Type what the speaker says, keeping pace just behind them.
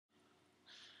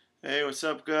Hey, what's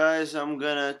up, guys? I'm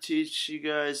gonna teach you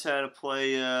guys how to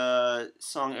play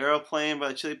song Aeroplane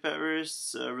by Chili Peppers.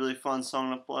 It's a really fun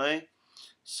song to play.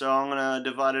 So I'm gonna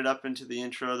divide it up into the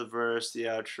intro, the verse, the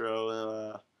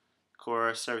outro,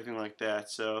 chorus, everything like that.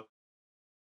 So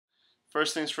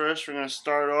first things first, we're gonna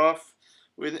start off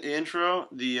with the intro.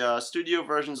 The studio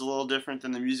version is a little different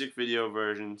than the music video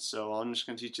version, so I'm just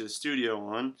gonna teach you the studio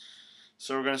one.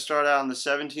 So we're gonna start out on the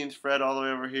 17th fret all the way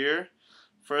over here.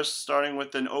 First, starting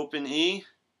with an open E.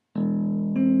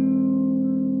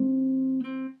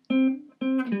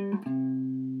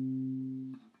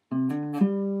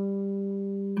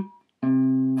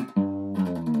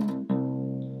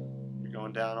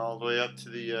 Going down all the way up to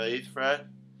the 8th fret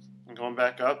and going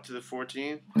back up to the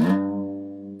 14th.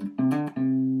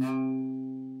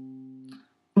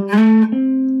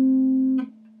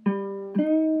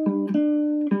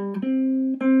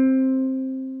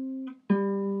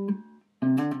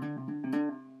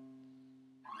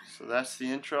 So that's the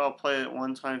intro. I'll play it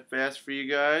one time fast for you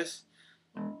guys.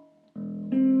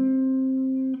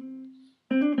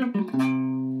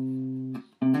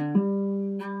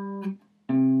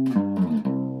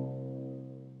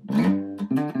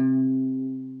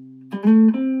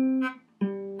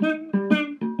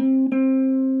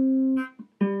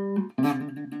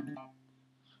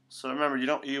 So remember,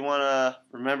 you want to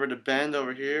remember to bend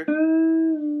over here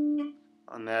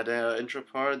on that intro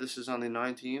part. This is on the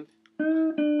 19th.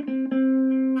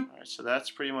 Alright, so that's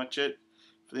pretty much it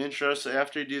for the intro. So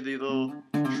after you do the little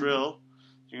trill,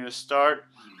 you're going to start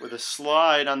with a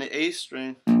slide on the 8th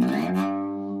string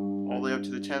all the way up to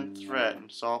the 10th fret.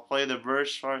 So I'll play the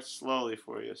verse part slowly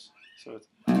for you. So it's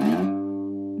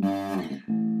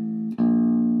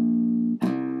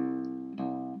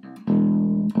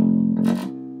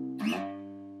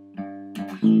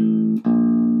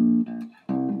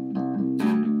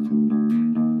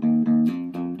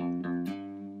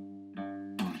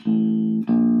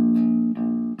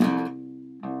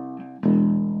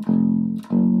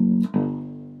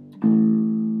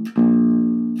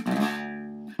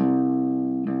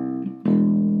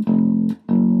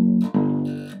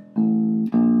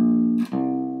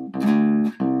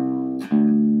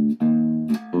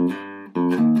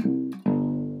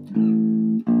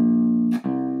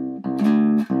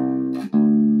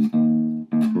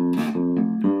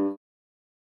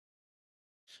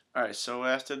Alright, so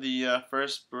after the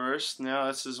first verse, now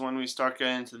this is when we start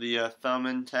getting into the thumb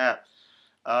and tap.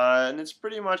 And it's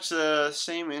pretty much the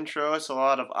same intro. It's a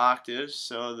lot of octaves.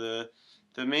 So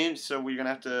so we're gonna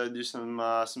have to do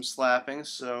some slapping.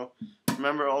 So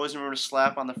always remember to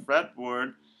slap on the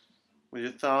fretboard with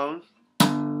your thumb,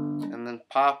 and then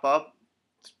pop up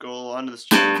to go under the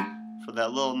string for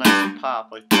that little nice pop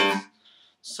like this.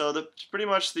 So pretty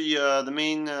much the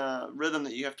main rhythm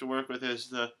that you have to work with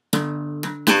is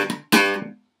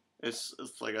it's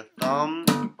like a thumb,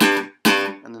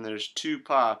 and then there's two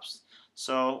pops.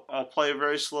 So I'll play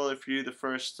very slowly for you the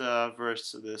first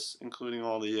verse of this, including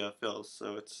all the fills.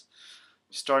 So it's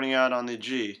starting out on the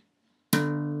G.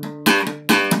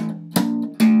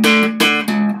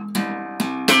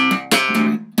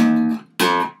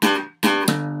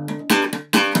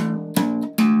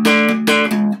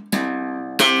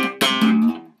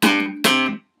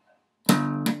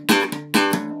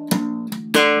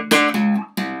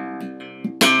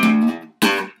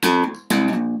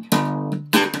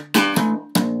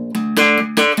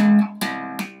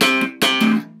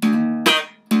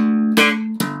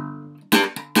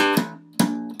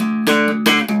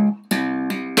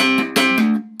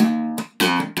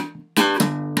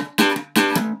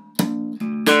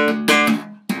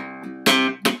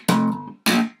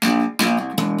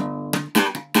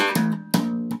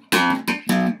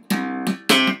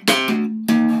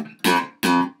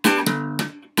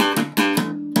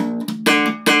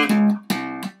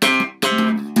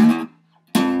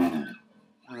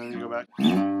 And then you go back.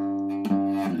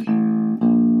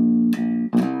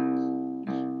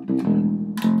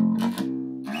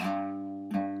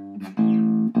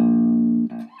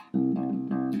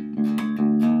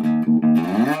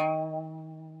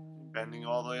 Bending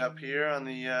all the way up here on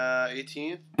the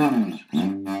 18th.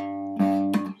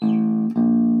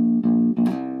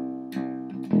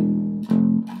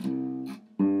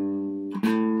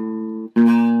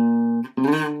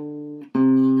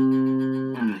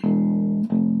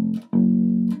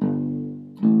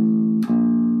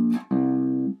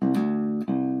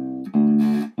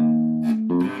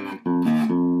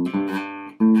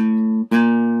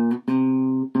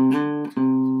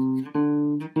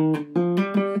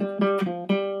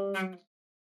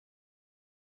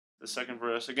 The second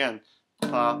verse again.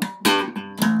 Pop,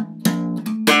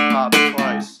 pop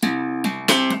twice.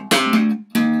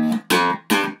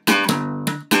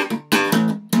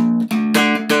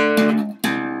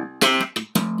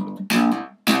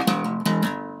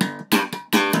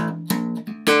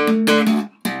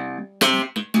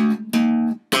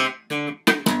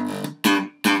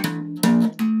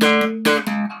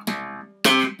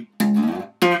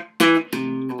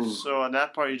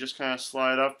 that part you just kind of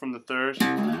slide up from the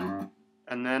 3rd,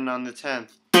 and then on the 10th,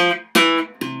 and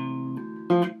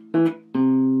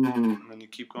then you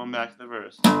keep going back to the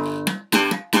verse.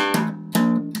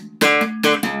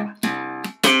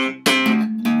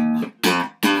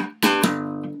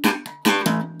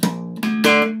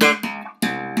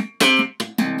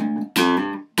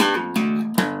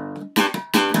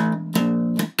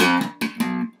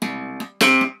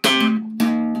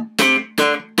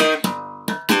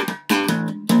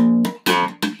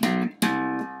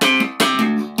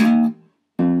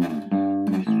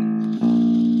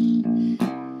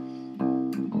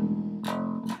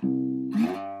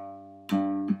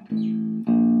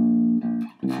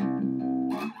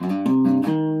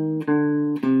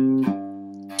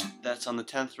 That's on the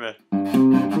 10th fret.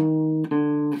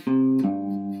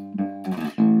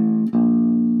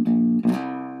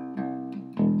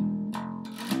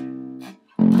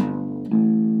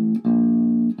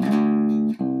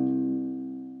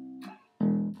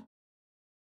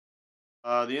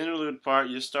 The interlude part,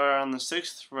 you start on the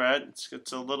 6th fret. It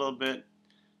gets a little bit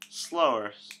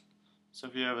slower. So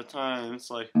if you have a time, it's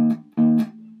like.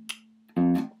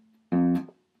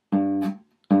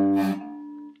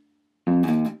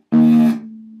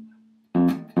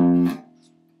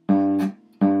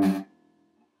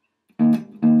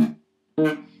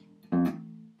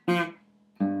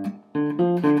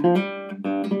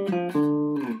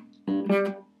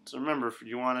 So remember, if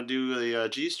you want to do the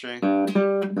G string,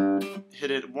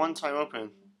 hit it 1 time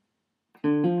open,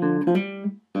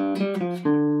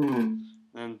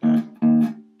 then back.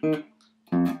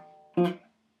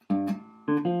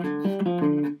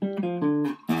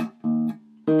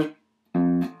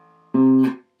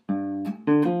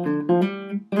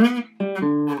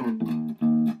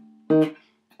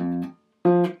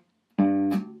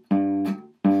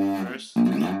 Verse.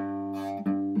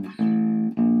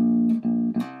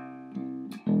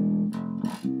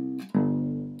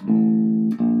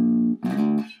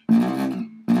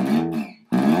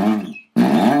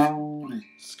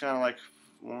 It's kind of like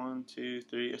 1, 2,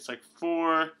 3. It's like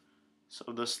 4. So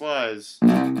the slides.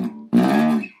 And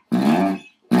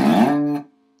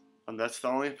that's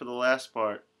only for the last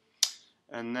part.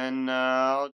 And then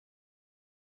I'll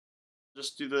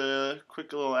just do the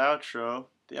quick little outro.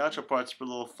 The outro part's a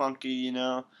little funky, you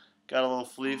know. Got a little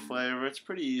flea flavor. It's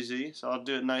pretty easy, so I'll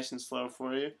do it nice and slow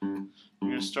for you. You're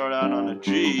going to start out on a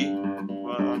G,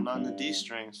 but on the D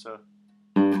string. So.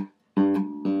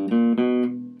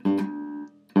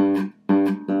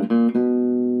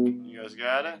 You guys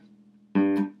got it?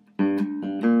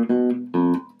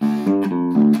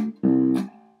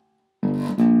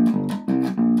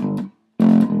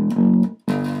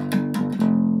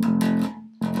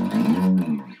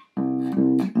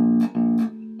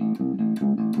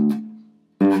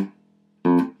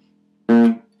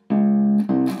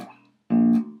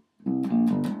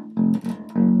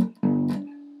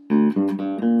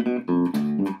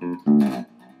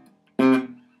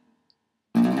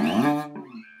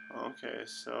 Okay,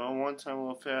 so one time a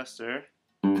little faster.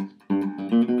 And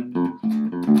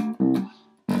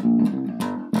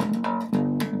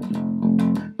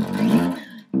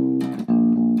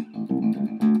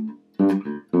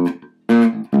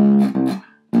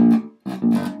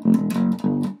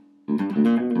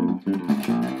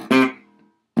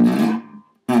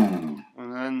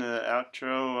then the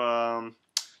outro,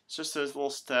 it's just this little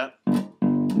step.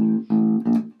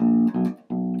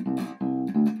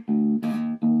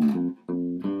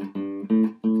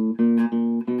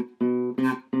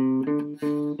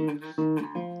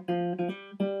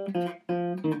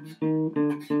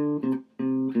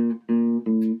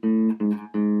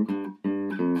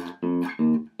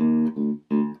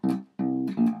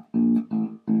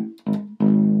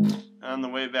 On the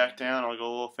way back down, I'll go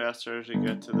a little faster to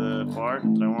get to the part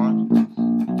that I want.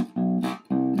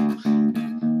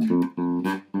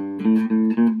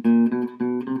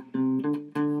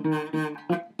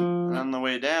 And on the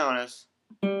way down, it's.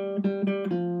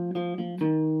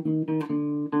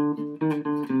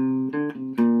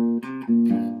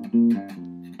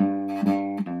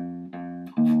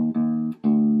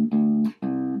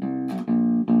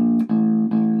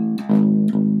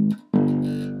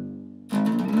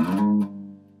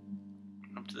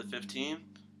 Up to the 15th.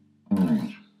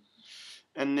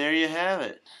 And there you have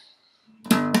it.